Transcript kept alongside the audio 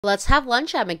Let's have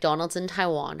lunch at McDonald's in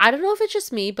Taiwan. I don't know if it's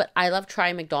just me, but I love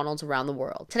trying McDonald's around the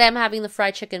world. Today I'm having the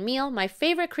fried chicken meal, my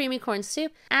favorite creamy corn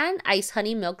soup, and iced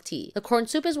honey milk tea. The corn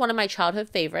soup is one of my childhood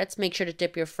favorites. Make sure to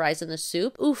dip your fries in the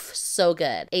soup. Oof, so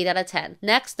good. 8 out of 10.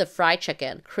 Next, the fried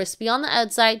chicken. Crispy on the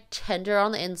outside, tender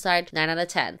on the inside, 9 out of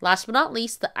 10. Last but not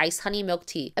least, the iced honey milk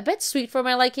tea. A bit sweet for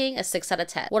my liking, a 6 out of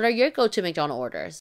 10. What are your go-to McDonald's orders?